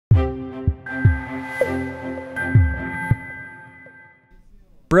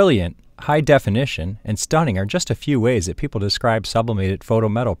Brilliant, high definition, and stunning are just a few ways that people describe sublimated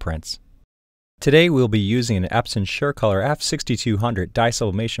photometal prints. Today we'll be using an Epson SureColor F6200 dye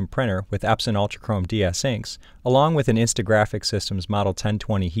sublimation printer with Epson Ultrachrome DS inks, along with an Instagraphic Systems Model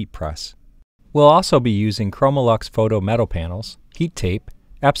 1020 heat press. We'll also be using Chromolux photo metal panels, heat tape,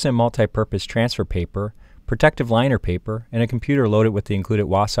 Epson multi-purpose transfer paper, protective liner paper, and a computer loaded with the included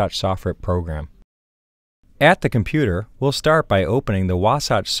Wasatch SoftRip program. At the computer, we'll start by opening the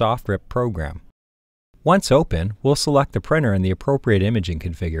Wasatch SoftRip program. Once open, we'll select the printer in the appropriate imaging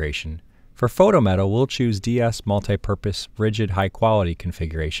configuration. For photometal, we'll choose DS Multi-Purpose Rigid High Quality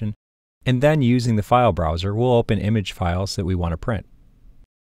configuration, and then using the file browser, we'll open image files that we want to print.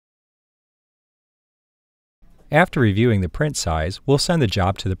 After reviewing the print size, we'll send the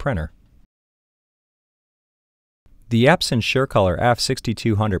job to the printer. The Epson SureColor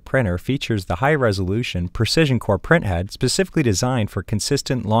F6200 printer features the high-resolution Precision Core printhead specifically designed for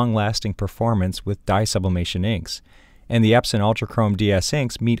consistent, long-lasting performance with dye sublimation inks, and the Epson Ultrachrome DS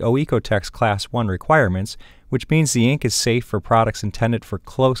inks meet OEcoTex Class 1 requirements, which means the ink is safe for products intended for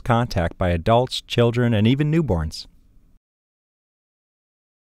close contact by adults, children, and even newborns.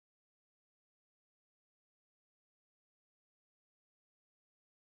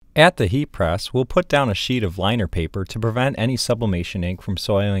 At the heat press, we'll put down a sheet of liner paper to prevent any sublimation ink from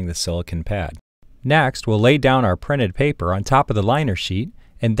soiling the silicon pad. Next, we'll lay down our printed paper on top of the liner sheet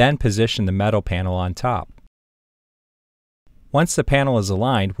and then position the metal panel on top. Once the panel is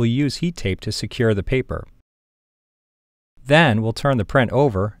aligned, we'll use heat tape to secure the paper. Then we'll turn the print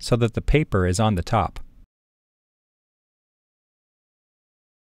over so that the paper is on the top.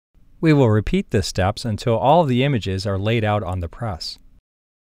 We will repeat the steps until all of the images are laid out on the press.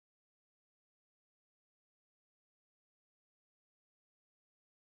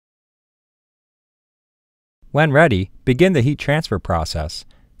 When ready, begin the heat transfer process.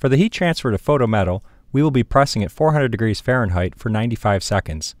 For the heat transfer to photometal, we will be pressing at 400 degrees Fahrenheit for 95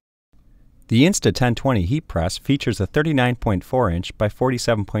 seconds. The Insta 1020 heat press features a 39.4-inch by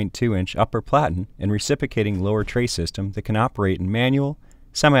 47.2-inch upper platen and reciprocating lower tray system that can operate in manual,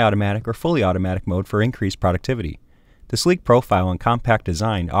 semi-automatic, or fully automatic mode for increased productivity. The sleek profile and compact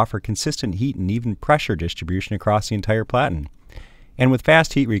design offer consistent heat and even pressure distribution across the entire platen. And with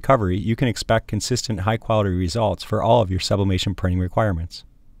fast heat recovery, you can expect consistent high-quality results for all of your sublimation printing requirements.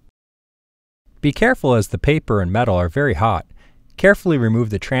 Be careful as the paper and metal are very hot. Carefully remove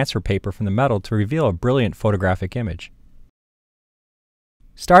the transfer paper from the metal to reveal a brilliant photographic image.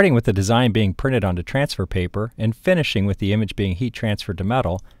 Starting with the design being printed onto transfer paper and finishing with the image being heat transferred to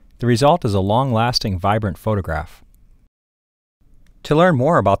metal, the result is a long-lasting, vibrant photograph. To learn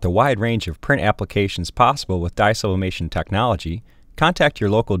more about the wide range of print applications possible with dye sublimation technology, contact your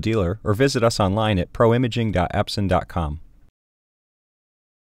local dealer or visit us online at proimaging.epson.com.